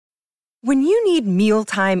When you need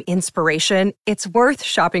mealtime inspiration, it's worth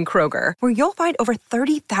shopping Kroger, where you'll find over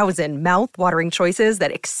 30,000 mouth-watering choices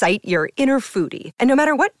that excite your inner foodie. And no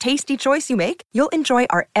matter what tasty choice you make, you'll enjoy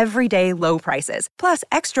our everyday low prices, plus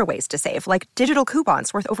extra ways to save, like digital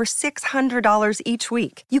coupons worth over $600 each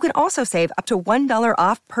week. You can also save up to $1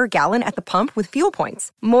 off per gallon at the pump with fuel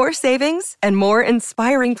points. More savings and more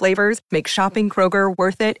inspiring flavors make shopping Kroger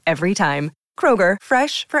worth it every time. Kroger,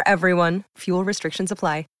 fresh for everyone. Fuel restrictions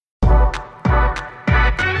apply.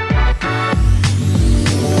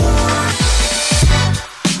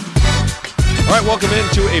 All right, welcome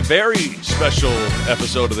into a very special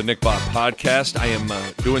episode of the Nick Bob Podcast. I am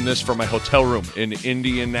doing this from my hotel room in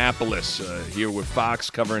Indianapolis, here with Fox,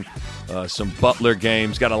 covering some Butler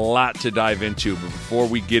games. Got a lot to dive into, but before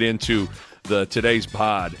we get into today's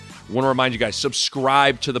pod, I want to remind you guys,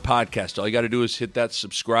 subscribe to the podcast. All you got to do is hit that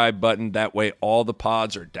subscribe button. That way all the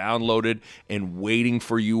pods are downloaded and waiting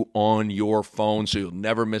for you on your phone, so you'll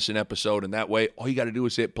never miss an episode. And that way, all you got to do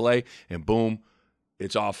is hit play, and boom,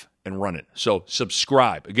 it's off and running. So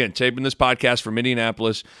subscribe. Again, taping this podcast from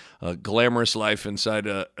Indianapolis, glamorous life inside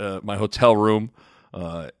my hotel room.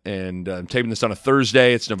 And I'm taping this on a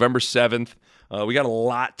Thursday. It's November 7th. We got a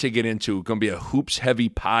lot to get into. It's going to be a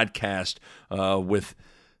hoops-heavy podcast with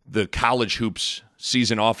the college hoops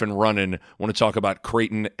season off and running. I want to talk about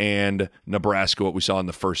Creighton and Nebraska, what we saw in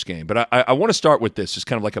the first game. But I want to start with this. It's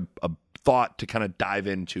kind of like a thought to kind of dive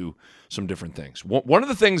into some different things. One of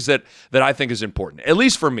the things that I think is important, at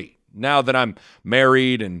least for me, now that I'm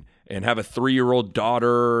married and have a 3-year-old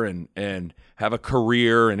daughter and have a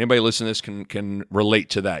career, and anybody listening to this can relate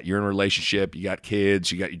to that. You're in a relationship, you got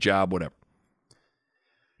kids, you got your job, whatever.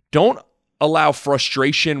 Don't allow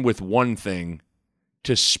frustration with one thing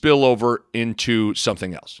to spill over into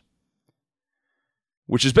something else.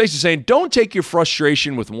 Which is basically saying, don't take your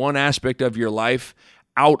frustration with one aspect of your life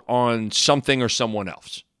out on something or someone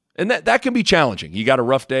else. And that can be challenging. You got a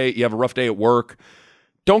rough day, you have a rough day at work.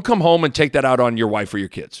 Don't come home and take that out on your wife or your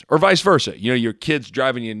kids, or vice versa. You know, your kids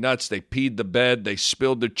driving you nuts, they peed the bed, they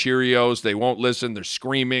spilled their Cheerios, they won't listen, they're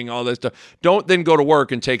screaming, all this stuff. Don't then go to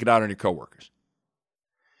work and take it out on your coworkers.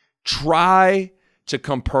 Try to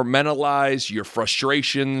compartmentalize your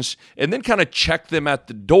frustrations and then kind of check them at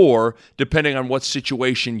the door depending on what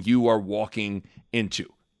situation you are walking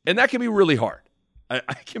into. And that can be really hard.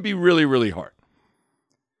 It can be really, really hard.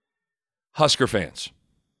 Husker fans,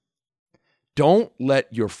 don't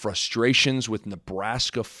let your frustrations with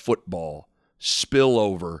Nebraska football spill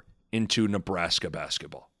over into Nebraska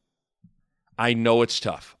basketball. I know it's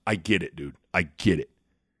tough. I get it, dude. I get it.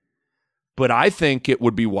 But I think it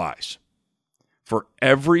would be wise for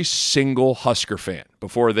every single Husker fan,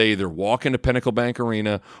 before they either walk into Pinnacle Bank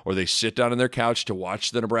Arena or they sit down on their couch to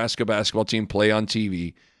watch the Nebraska basketball team play on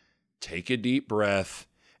TV, take a deep breath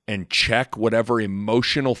and check whatever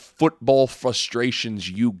emotional football frustrations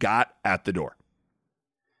you got at the door.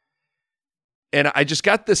 And I just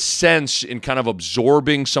got this sense in kind of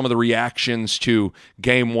absorbing some of the reactions to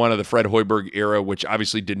Game 1 of the Fred Hoiberg era, which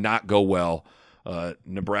obviously did not go well.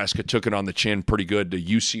 Nebraska took it on the chin pretty good to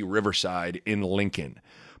UC Riverside in Lincoln.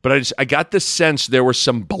 But I got the sense there was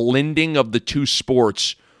some blending of the two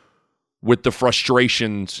sports with the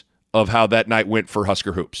frustrations of how that night went for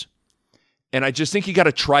Husker hoops. And I just think you got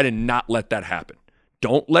to try to not let that happen.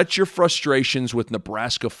 Don't let your frustrations with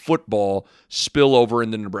Nebraska football spill over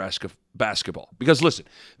into Nebraska basketball. Because listen,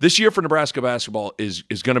 this year for Nebraska basketball is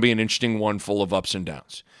going to be an interesting one, full of ups and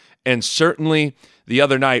downs. And certainly the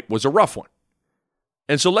other night was a rough one.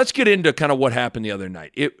 And so let's get into kind of what happened the other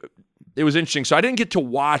night. It was interesting. So I didn't get to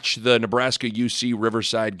watch the Nebraska-UC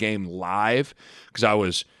Riverside game live because I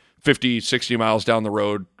was 50, 60 miles down the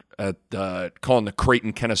road at calling the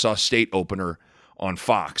Creighton Kennesaw State opener on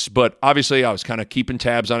Fox. But obviously I was kind of keeping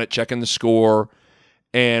tabs on it, checking the score.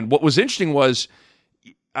 And what was interesting was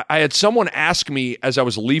I had someone ask me as I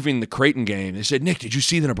was leaving the Creighton game, they said, "Nick, did you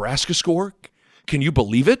see the Nebraska score? Can you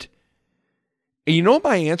believe it?" And you know what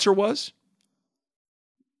my answer was?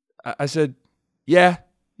 I said, yeah,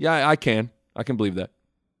 I can believe that.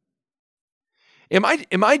 Am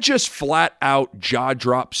I just flat out jaw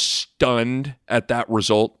drop stunned at that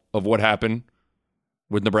result of what happened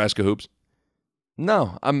with Nebraska hoops?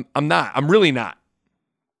 No, I'm not. I'm really not.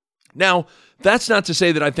 Now, that's not to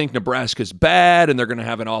say that I think Nebraska's bad and they're going to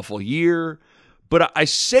have an awful year, but I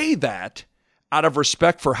say that out of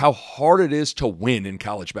respect for how hard it is to win in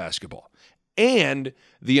college basketball. And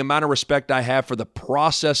the amount of respect I have for the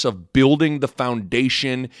process of building the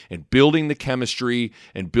foundation and building the chemistry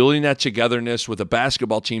and building that togetherness with a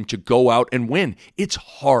basketball team to go out and win. It's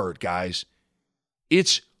hard, guys.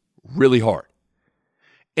 It's really hard.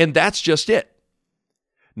 And that's just it.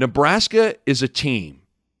 Nebraska is a team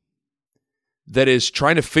that is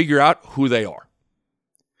trying to figure out who they are.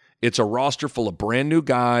 It's a roster full of brand new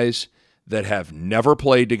guys that have never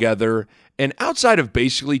played together, and outside of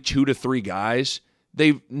basically 2 to 3 guys,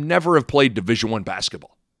 they never have played Division I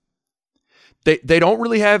basketball. They don't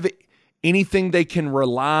really have anything they can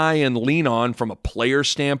rely and lean on from a player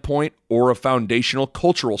standpoint or a foundational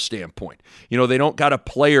cultural standpoint. They don't got a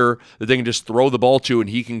player that they can just throw the ball to and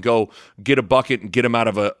he can go get a bucket and get them out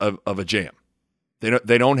of a jam.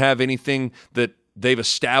 They don't have anything that they've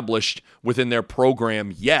established within their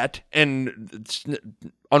program yet, and it's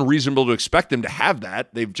unreasonable to expect them to have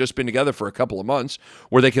that. They've just been together for a couple of months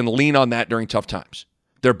where they can lean on that during tough times.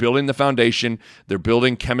 They're building the foundation. They're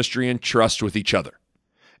building chemistry and trust with each other.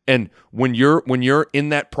 And when you're in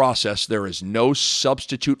that process, there is no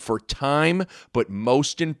substitute for time, but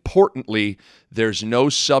most importantly, there's no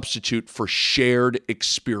substitute for shared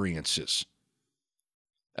experiences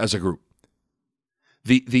as a group.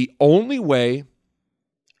 The only way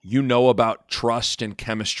you know about trust and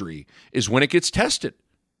chemistry is when it gets tested.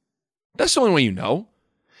 That's the only way you know.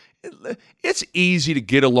 It's easy to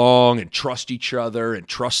get along and trust each other and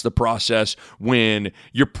trust the process when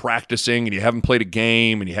you're practicing and you haven't played a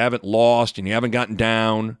game and you haven't lost and you haven't gotten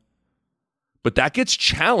down. But that gets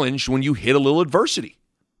challenged when you hit a little adversity.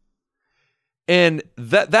 And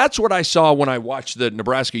that's what I saw when I watched the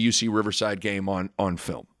Nebraska-UC Riverside game on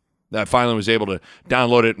film. I finally was able to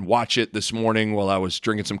download it and watch it this morning while I was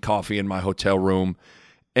drinking some coffee in my hotel room.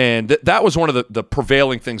 And that was one of the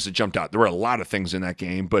prevailing things that jumped out. There were a lot of things in that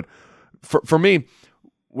game, but for me,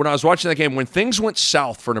 when I was watching that game, when things went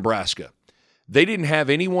south for Nebraska, they didn't have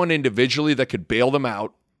anyone individually that could bail them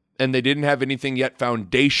out, and they didn't have anything yet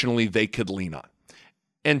foundationally they could lean on.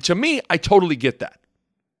 And to me, I totally get that.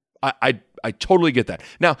 I totally get that.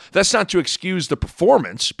 Now, that's not to excuse the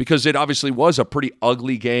performance, because it obviously was a pretty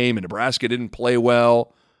ugly game, and Nebraska didn't play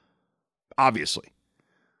well, obviously.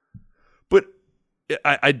 But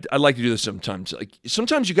I like to do this sometimes. Like,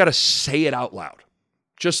 sometimes you got to say it out loud.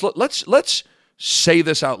 Just let's say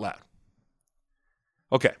this out loud.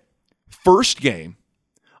 Okay, first game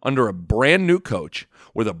under a brand new coach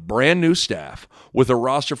with a brand new staff with a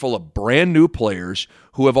roster full of brand new players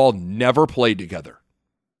who have all never played together.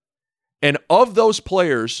 And of those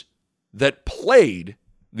players that played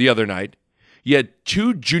the other night, you had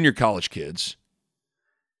 2 junior college kids.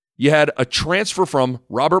 You had a transfer from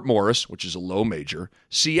Robert Morris, which is a low major,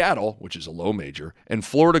 Seattle, which is a low major, and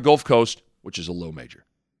Florida Gulf Coast, which is a low major.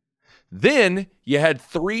 Then you had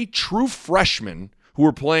 3 true freshmen who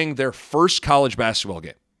were playing their first college basketball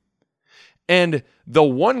game. And the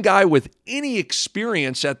one guy with any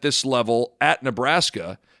experience at this level at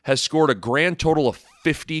Nebraska has scored a grand total of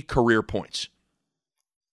 50 career points.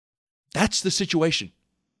 That's the situation.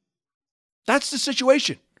 That's the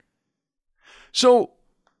situation. So,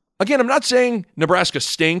 again, I'm not saying Nebraska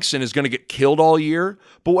stinks and is going to get killed all year,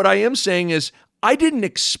 but what I am saying is I didn't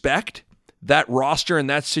expect that roster in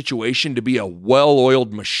that situation to be a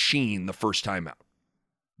well-oiled machine the first time out.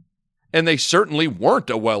 And they certainly weren't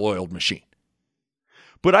a well-oiled machine.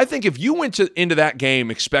 But I think if you went into that game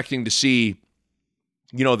expecting to see,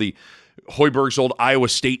 the Hoiberg's old Iowa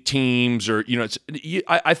State teams, or,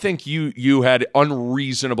 I think you had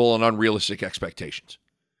unreasonable and unrealistic expectations.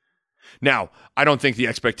 Now, I don't think the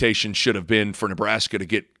expectation should have been for Nebraska to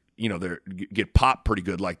get popped pretty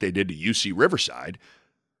good like they did to UC Riverside.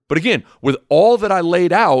 But again, with all that I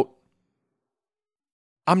laid out,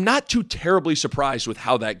 I'm not too terribly surprised with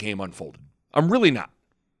how that game unfolded. I'm really not.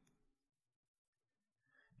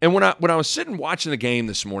 And when I was sitting watching the game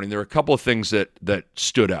this morning, there were a couple of things that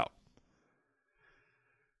stood out.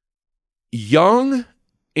 Young,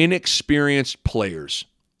 inexperienced players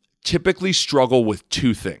typically struggle with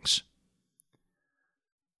 2 things.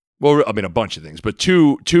 Well, I mean, a bunch of things, but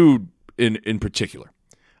two in particular.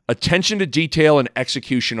 Attention to detail and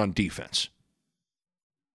execution on defense.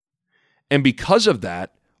 And because of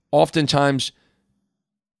that, oftentimes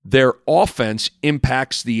their offense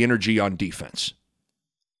impacts the energy on defense.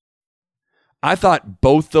 I thought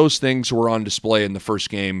both those things were on display in the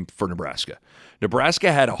first game for Nebraska.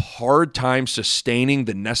 Nebraska had a hard time sustaining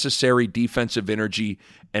the necessary defensive energy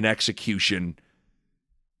and execution,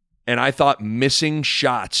 and I thought missing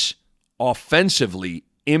shots offensively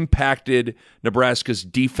impacted Nebraska's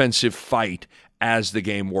defensive fight as the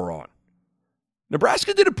game wore on.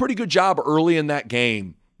 Nebraska did a pretty good job early in that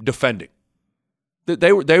game defending.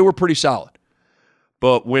 They were pretty solid.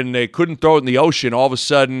 But when they couldn't throw it in the ocean, all of a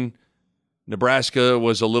sudden Nebraska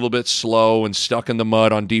was a little bit slow and stuck in the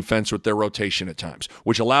mud on defense with their rotation at times,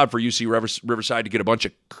 which allowed for UC Riverside to get a bunch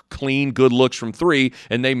of clean, good looks from 3,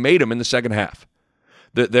 and they made them in the second half.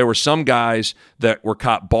 There were some guys that were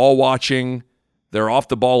caught ball watching. Their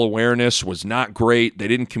off-the-ball awareness was not great. They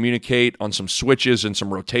didn't communicate on some switches and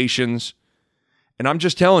some rotations. And I'm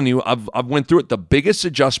just telling you, I've went through it. The biggest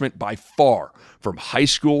adjustment by far from high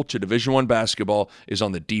school to Division I basketball is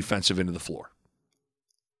on the defensive end of the floor.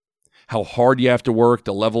 How hard you have to work,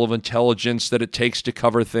 the level of intelligence that it takes to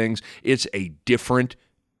cover things. It's a different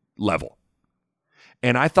level.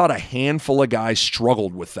 And I thought a handful of guys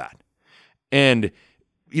struggled with that. And,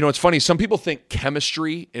 you know, it's funny. Some people think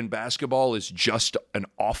chemistry in basketball is just an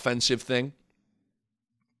offensive thing.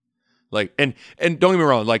 Like, and don't get me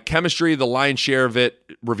wrong, like chemistry, the lion's share of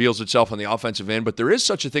it reveals itself on the offensive end, but there is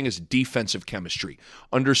such a thing as defensive chemistry,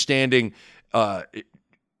 understanding,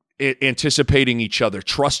 anticipating each other,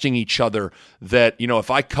 trusting each other that, you know,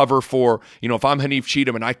 if I cover for, you know, if I'm Hanif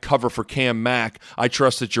Cheatham and I cover for Cam Mack, I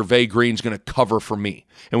trust that Gervais Green's going to cover for me.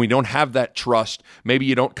 And we don't have that trust. Maybe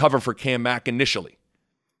you don't cover for Cam Mack initially.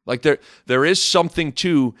 Like there is something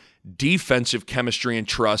to defensive chemistry and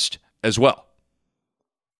trust as well.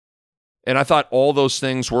 And I thought all those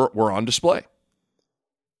things were on display.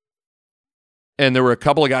 And there were a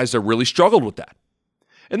couple of guys that really struggled with that.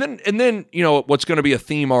 And then you know, what's going to be a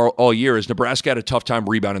theme all year is Nebraska had a tough time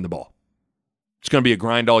rebounding the ball. It's going to be a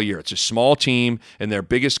grind all year. It's a small team, and their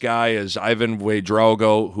biggest guy is Ivan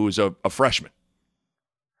Ouedraogo, who's a freshman.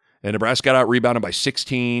 And Nebraska got out-rebounded by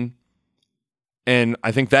 16. And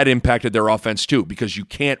I think that impacted their offense too, because you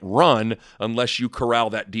can't run unless you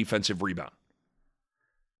corral that defensive rebound.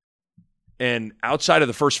 And outside of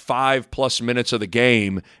the first 5+ minutes of the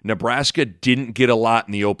game, Nebraska didn't get a lot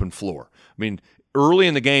in the open floor. I mean, early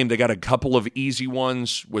in the game, they got a couple of easy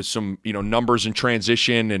ones with some, you know, numbers in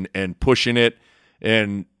transition and pushing it.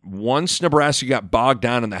 And once Nebraska got bogged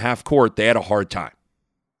down in the half court, they had a hard time.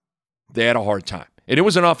 And it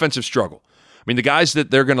was an offensive struggle. I mean, the guys that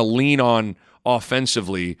they're going to lean on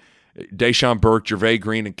offensively, Deshaun Burke, Gervais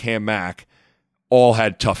Green, and Cam Mack, all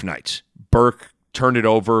had tough nights. Burke turned it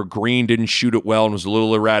over. Green didn't shoot it well and was a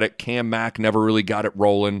little erratic. Cam Mack never really got it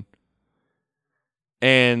rolling.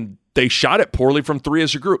 And they shot it poorly from three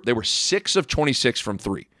as a group. They were 6 of 26 from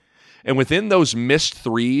three. And within those missed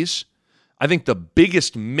threes, I think the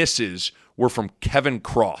biggest misses were from Kevin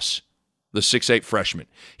Cross, the 6'8 freshman.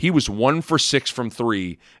 He was 1 for 6 from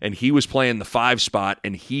three, and he was playing the 5 spot,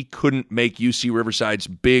 and he couldn't make UC Riverside's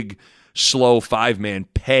big, slow 5-man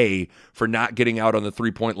pay for not getting out on the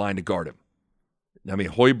 3-point line to guard him. I mean,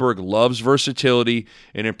 Hoiberg loves versatility,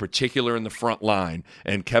 and in particular in the front line.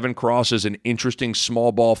 And Kevin Cross is an interesting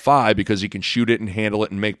small ball 5 because he can shoot it and handle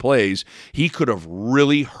it and make plays. He could have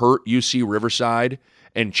really hurt UC Riverside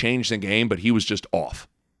and changed the game, but he was just off.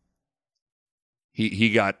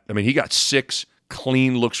 He got 6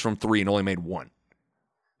 clean looks from three and only made 1. I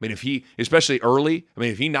mean, if he, especially early,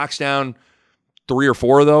 if he knocks down 3 or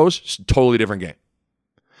 4 of those, it's a totally different game.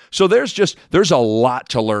 So there's a lot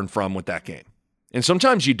to learn from with that game. And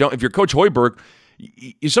sometimes you don't, if you're Coach Hoiberg,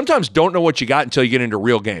 you sometimes don't know what you got until you get into a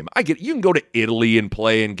real game. You can go to Italy and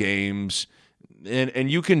play in games,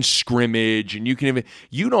 and you can scrimmage, and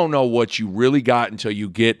you don't know what you really got until you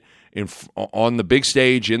get on the big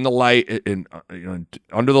stage, in the light,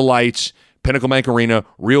 under the lights, Pinnacle Bank Arena,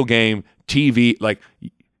 real game, TV,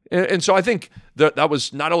 and so I think that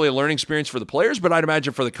was not only a learning experience for the players, but I'd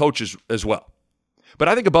imagine for the coaches as well. But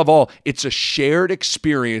I think above all, it's a shared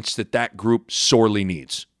experience that group sorely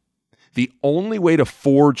needs. The only way to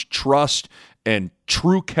forge trust and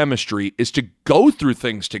true chemistry is to go through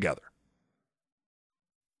things together.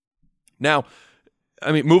 Now,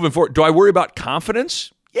 moving forward, do I worry about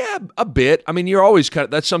confidence? Yeah, a bit. You're always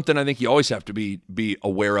that's something I think you always have to be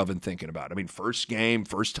aware of and thinking about. First game,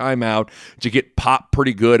 first time out, to get popped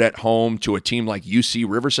pretty good at home to a team like UC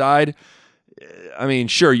Riverside.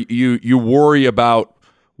 Sure, you worry about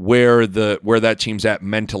where that team's at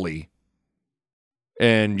mentally,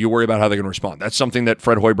 and you worry about how they're going to respond. That's something that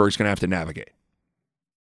Fred Hoiberg's going to have to navigate.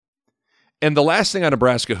 And the last thing on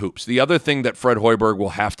Nebraska hoops, the other thing that Fred Hoiberg will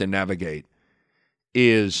have to navigate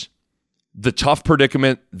is the tough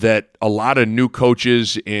predicament that a lot of new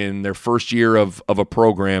coaches in their first year of a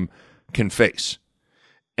program can face.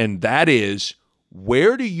 And that is,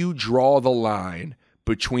 where do you draw the line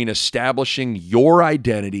between establishing your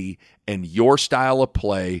identity and your style of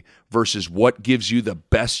play versus what gives you the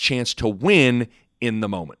best chance to win in the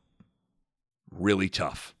moment? Really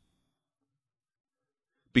tough.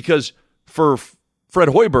 Because for Fred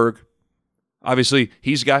Hoiberg, obviously,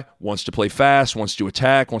 he's a guy who wants to play fast, wants to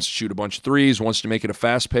attack, wants to shoot a bunch of threes, wants to make it a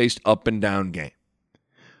fast-paced, up-and-down game.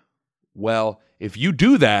 Well, if you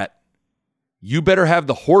do that, you better have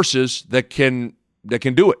the horses that can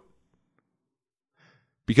do it.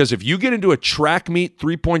 Because if you get into a track meet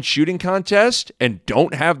three-point shooting contest and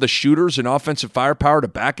don't have the shooters and offensive firepower to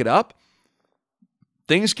back it up,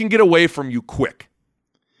 things can get away from you quick.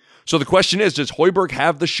 So the question is, does Hoiberg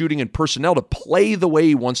have the shooting and personnel to play the way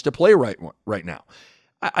he wants to play right now?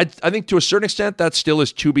 I think to a certain extent that still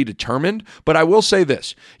is to be determined, but I will say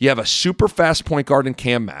this. You have a super fast point guard in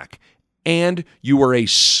Cam Mack, and you are a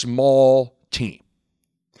small team.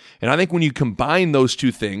 And I think when you combine those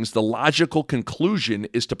two things, the logical conclusion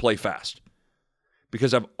is to play fast.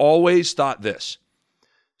 Because I've always thought this.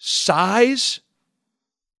 Size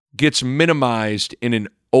gets minimized in an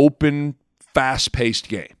open, fast-paced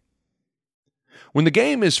game. When the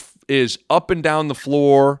game is up and down the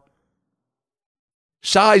floor,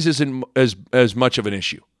 size isn't as much of an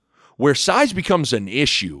issue. Where size becomes an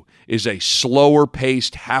issue is a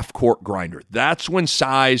slower-paced half-court grinder. That's when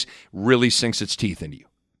size really sinks its teeth into you.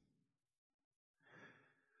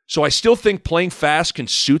 So I still think playing fast can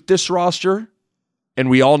suit this roster, and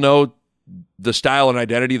we all know the style and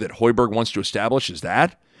identity that Hoiberg wants to establish is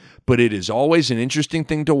that, but it is always an interesting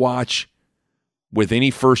thing to watch with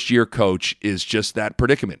any first-year coach is just that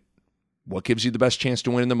predicament. What gives you the best chance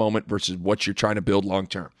to win in the moment versus what you're trying to build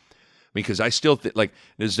long-term? Because I still think,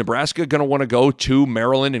 is Nebraska going to want to go to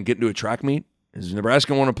Maryland and get into a track meet? Is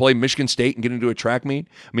Nebraska want to play Michigan State and get into a track meet?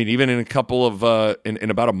 I mean, even in a couple of, in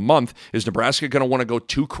about a month, is Nebraska going to want to go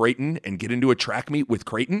to Creighton and get into a track meet with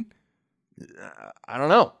Creighton? I don't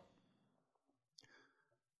know.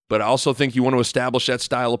 But I also think you want to establish that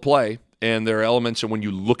style of play, and there are elements, and when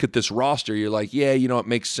you look at this roster, you're like, yeah, it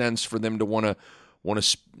makes sense for them to want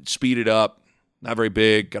to speed it up. Not very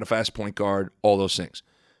big, got a fast point guard, all those things.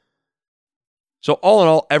 So all in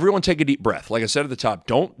all, everyone take a deep breath. Like I said at the top,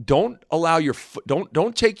 don't allow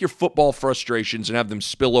don't take your football frustrations and have them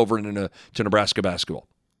spill over into Nebraska basketball.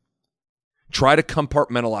 Try to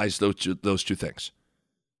compartmentalize those two things.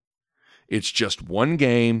 It's just one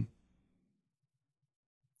game.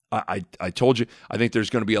 I told you, I think there's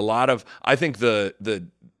going to be a lot of, I think the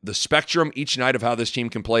spectrum each night of how this team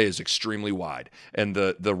can play is extremely wide. And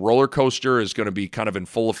the roller coaster is going to be kind of in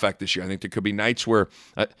full effect this year. I think there could be nights where,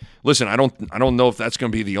 listen, I don't know if that's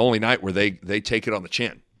going to be the only night where they take it on the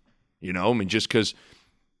chin. Just because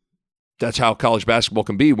that's how college basketball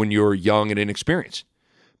can be when you're young and inexperienced.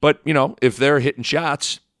 But, if they're hitting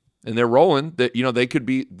shots and they're rolling, that they could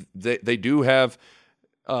be, they do have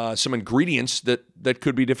some ingredients that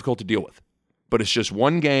could be difficult to deal with. But it's just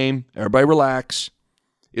one game. Everybody relax.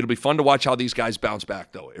 It'll be fun to watch how these guys bounce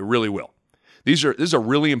back, though. It really will. This is a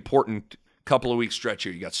really important couple of weeks stretch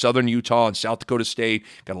here. You got Southern Utah and South Dakota State.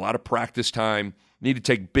 Got a lot of practice time. Need to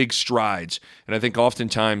take big strides. And I think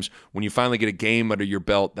oftentimes when you finally get a game under your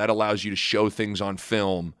belt, that allows you to show things on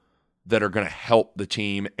film that are going to help the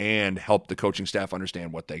team and help the coaching staff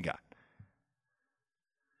understand what they got.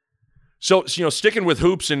 So, sticking with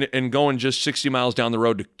hoops and going just 60 miles down the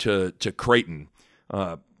road to Creighton,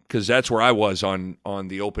 because that's where I was on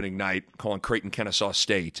the opening night, calling Creighton Kennesaw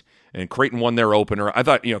State. And Creighton won their opener. I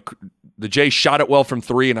thought, the Jays shot it well from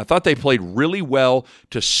three, and I thought they played really well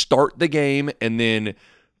to start the game and then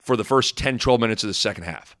for the first 10, 12 minutes of the second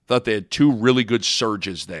half. I thought they had two really good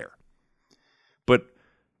surges there. But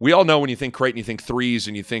we all know when you think Creighton, you think threes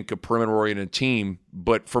and you think a perimeter-oriented team.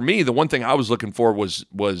 But for me, the one thing I was looking for was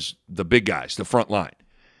the big guys, the front line.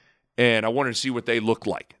 And I wanted to see what they looked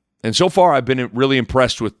like. And so far, I've been really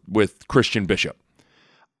impressed with Christian Bishop.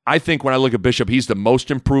 I think when I look at Bishop, he's the most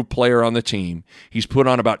improved player on the team. He's put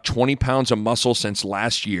on about 20 pounds of muscle since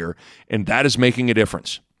last year, and that is making a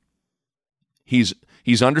difference. He's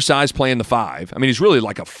undersized playing the five. I mean, he's really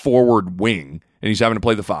like a forward wing, and he's having to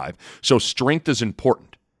play the five. So strength is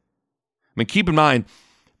important. I mean, keep in mind,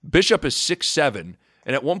 Bishop is 6'7",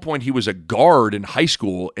 and at one point he was a guard in high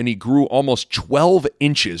school, and he grew almost 12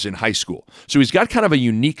 inches in high school. So he's got kind of a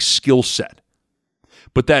unique skill set.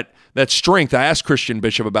 But that strength, I asked Christian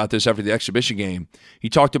Bishop about this after the exhibition game. He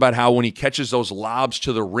talked about how when he catches those lobs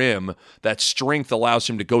to the rim, that strength allows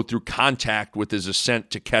him to go through contact with his ascent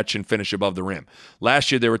to catch and finish above the rim.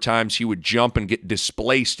 Last year, there were times he would jump and get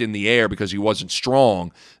displaced in the air because he wasn't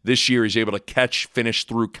strong. This year, he's able to catch, finish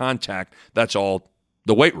through contact. That's all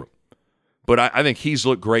the weight room. But I think he's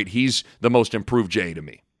looked great. He's the most improved Jay to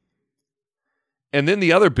me. And then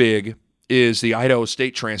the other big is the Idaho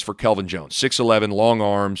State transfer, Kelvin Jones. 6'11", long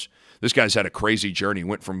arms. This guy's had a crazy journey. He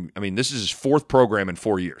went from, this is his fourth program in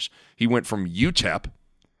 4 years. He went from UTEP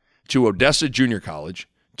to Odessa Junior College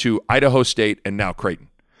to Idaho State and now Creighton.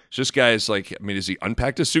 So this guy is has he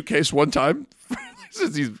unpacked his suitcase one time?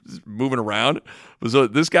 He's moving around. So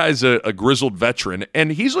this guy's a grizzled veteran,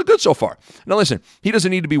 and he's looked good so far. Now listen, he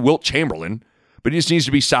doesn't need to be Wilt Chamberlain, but he just needs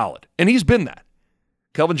to be solid. And he's been that.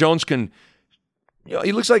 Kelvin Jones can,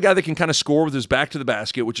 he looks like a guy that can kind of score with his back to the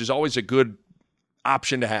basket, which is always a good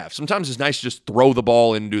option to have. Sometimes it's nice to just throw the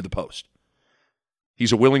ball into the post.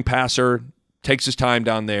 He's a willing passer, takes his time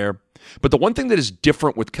down there. But the one thing that is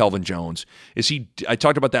different with Kelvin Jones is I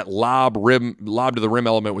talked about that lob to the rim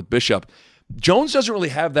element with Bishop. Jones doesn't really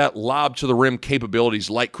have that lob to the rim capabilities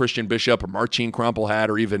like Christian Bishop or Marcin Krampel had,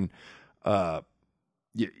 or even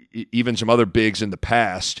some other bigs in the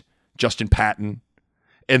past, Justin Patton.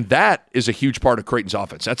 And that is a huge part of Creighton's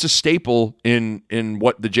offense. That's a staple in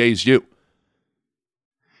what the Jays do.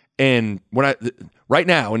 And right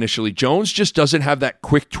now, initially, Jones just doesn't have that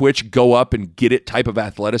quick twitch, go up and get it type of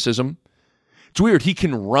athleticism. It's weird. He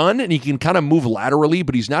can run and he can kind of move laterally,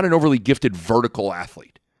 but he's not an overly gifted vertical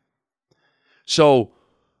athlete. So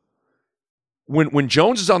when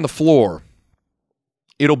Jones is on the floor,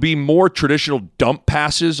 it'll be more traditional dump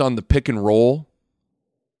passes on the pick and roll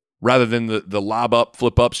rather than the lob up,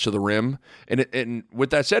 flip ups to the rim. And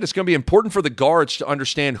with that said, it's going to be important for the guards to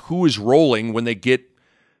understand who is rolling when they get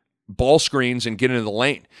ball screens and get into the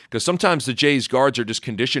lane, because sometimes the Jays guards are just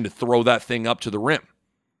conditioned to throw that thing up to the rim.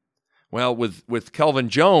 Well, with Kelvin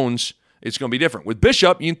Jones, it's going to be different. With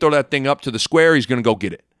Bishop, you can throw that thing up to the square, he's going to go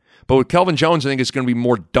get it. But with Kelvin Jones, I think it's going to be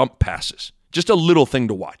more dump passes. Just a little thing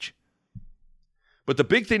to watch. But the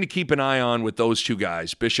big thing to keep an eye on with those two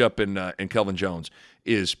guys, Bishop and Kelvin Jones,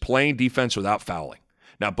 is playing defense without fouling.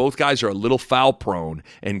 Now, both guys are a little foul prone,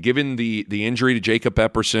 and given the injury to Jacob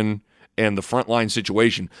Epperson and the frontline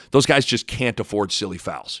situation, those guys just can't afford silly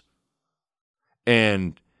fouls.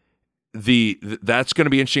 And that's going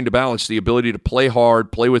to be interesting to balance the ability to play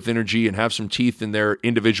hard, play with energy, and have some teeth in their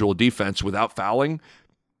individual defense without fouling.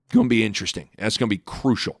 Going to be interesting. That's going to be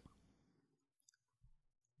crucial.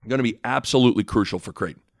 Going to be absolutely crucial for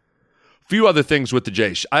Creighton. A few other things with the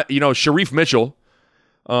Jays. Sharif Mitchell,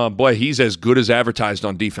 he's as good as advertised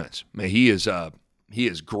on defense. Man, he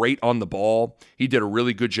is great on the ball. He did a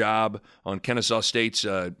really good job on Kennesaw State's.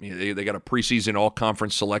 They got a preseason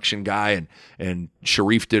all-conference selection guy, and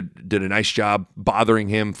Sharif did a nice job bothering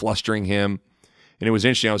him, flustering him. And it was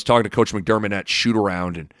interesting. I was talking to Coach McDermott at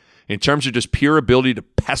shoot-around, and in terms of just pure ability to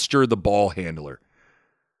pester the ball handler,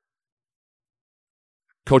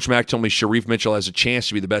 Coach Mack told me Sharif Mitchell has a chance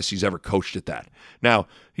to be the best he's ever coached at that. Now,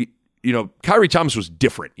 Kyrie Thomas was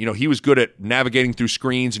different. He was good at navigating through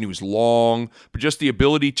screens and he was long, but just the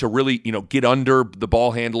ability to really, get under the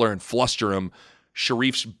ball handler and fluster him,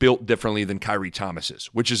 Sharif's built differently than Kyrie Thomas is,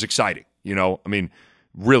 which is exciting.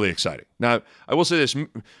 Really exciting. Now, I will say this,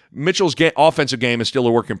 Mitchell's offensive game is still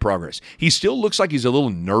a work in progress. He still looks like he's a little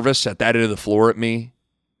nervous at that end of the floor to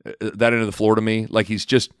me. Like he's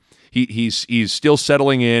just, he's still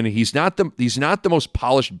settling in. He's not the most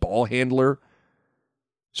polished ball handler.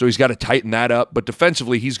 So he's got to tighten that up. But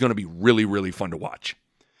defensively, he's going to be really, really fun to watch.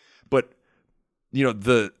 But,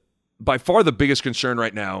 by far the biggest concern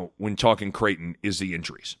right now when talking Creighton is the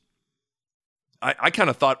injuries. I kind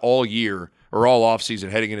of thought all year or all offseason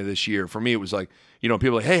heading into this year, for me, it was like, people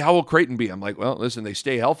are like, hey, how will Creighton be? I'm like, well, listen, they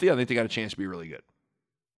stay healthy. I think they got a chance to be really good.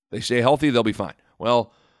 They stay healthy, they'll be fine.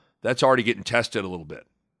 Well, that's already getting tested a little bit.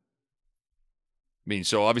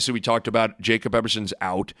 So obviously we talked about Jacob Epperson's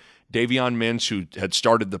out. Davion Mintz, who had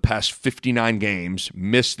started the past 59 games,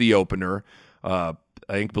 missed the opener. I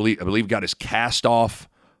believe got his cast off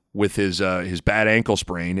with his bad ankle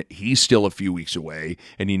sprain. He's still a few weeks away,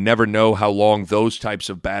 and you never know how long those types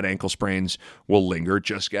of bad ankle sprains will linger.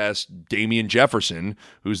 Just as Damian Jefferson,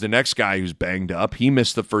 who's the next guy who's banged up, he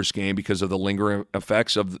missed the first game because of the lingering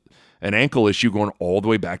effects of an ankle issue going all the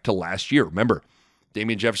way back to last year. Remember,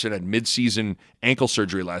 Damian Jefferson had midseason ankle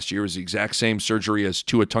surgery last year. It was the exact same surgery as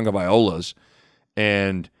Tua Tagovailoa's,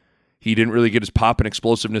 and he didn't really get his pop and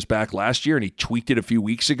explosiveness back last year, and he tweaked it a few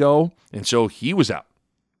weeks ago, and so he was out.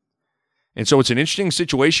 And so it's an interesting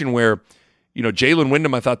situation where, Jalen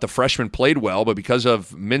Wyndham, I thought the freshman played well, but because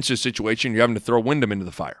of Mintz's situation, you're having to throw Wyndham into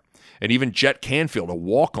the fire. And even Jet Canfield, a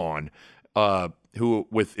walk-on,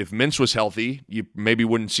 if Mintz was healthy, you maybe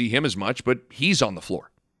wouldn't see him as much, but he's on the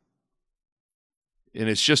floor. And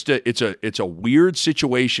it's just it's a weird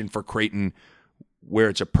situation for Creighton where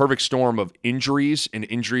it's a perfect storm of injuries and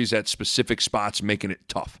injuries at specific spots, making it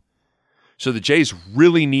tough. So the Jays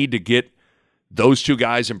really need to get those two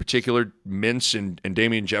guys in particular, Mintz and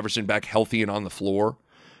Damian Jefferson, back healthy and on the floor.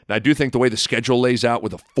 And I do think the way the schedule lays out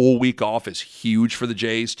with a full week off is huge for the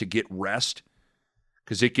Jays to get rest,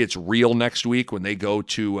 because it gets real next week when they go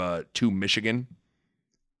to Michigan.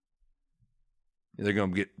 They're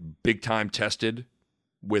going to get big time tested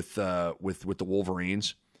with the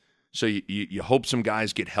Wolverines. So you hope some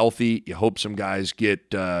guys get healthy. You hope some guys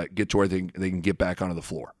get to where they can get back onto the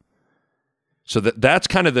floor. So that's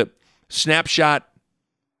kind of the snapshot,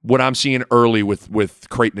 what I'm seeing early with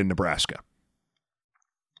Creighton and Nebraska.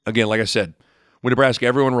 Again, like I said, with Nebraska,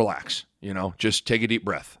 everyone relax. Just take a deep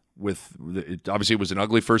breath. Obviously, it was an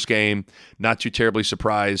ugly first game. Not too terribly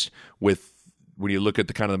surprised when you look at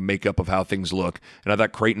the kind of the makeup of how things look. And I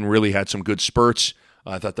thought Creighton really had some good spurts.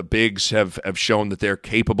 I thought the bigs have shown that they're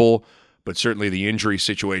capable, but certainly the injury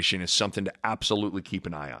situation is something to absolutely keep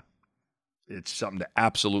an eye on. It's something to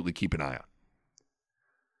absolutely keep an eye on.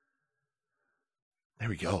 There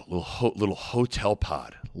we go. Little hotel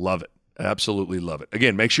pod. Love it. Absolutely love it.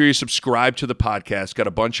 Again, make sure you subscribe to the podcast. Got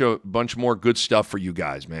a bunch more good stuff for you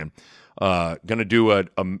guys, man. Gonna do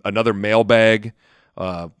another mailbag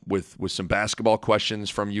with some basketball questions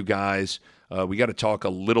from you guys. We got to talk a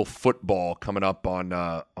little football coming up on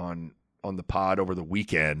the pod over the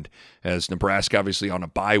weekend, as Nebraska obviously on a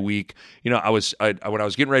bye week. When I was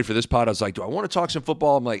getting ready for this pod, I was like, do I want to talk some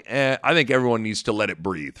football? I'm like, I think everyone needs to let it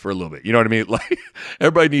breathe for a little bit. You know what I mean? Like,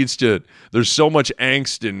 everybody needs to. There's so much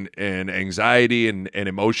angst and anxiety and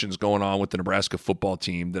emotions going on with the Nebraska football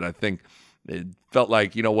team that I think it felt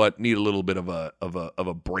like, need a little bit of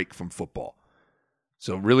a break from football.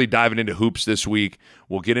 So really diving into hoops this week.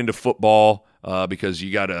 We'll get into football because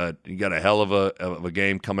you got a hell of a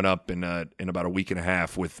game coming up in about a week and a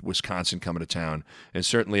half with Wisconsin coming to town. And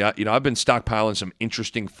certainly, I've been stockpiling some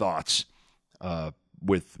interesting thoughts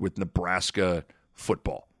with Nebraska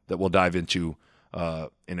football that we'll dive into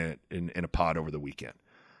in a pod over the weekend.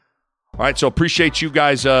 All right, so appreciate you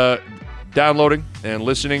guys downloading and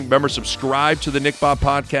listening. Remember, subscribe to the Nick Bob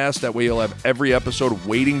podcast. That way, you'll have every episode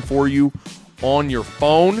waiting for you on your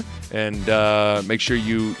phone, and make sure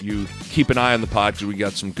you keep an eye on the pod because we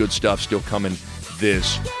got some good stuff still coming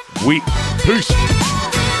this week. Peace. A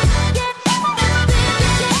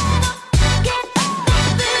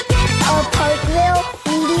Parkville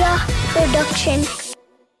Media Production.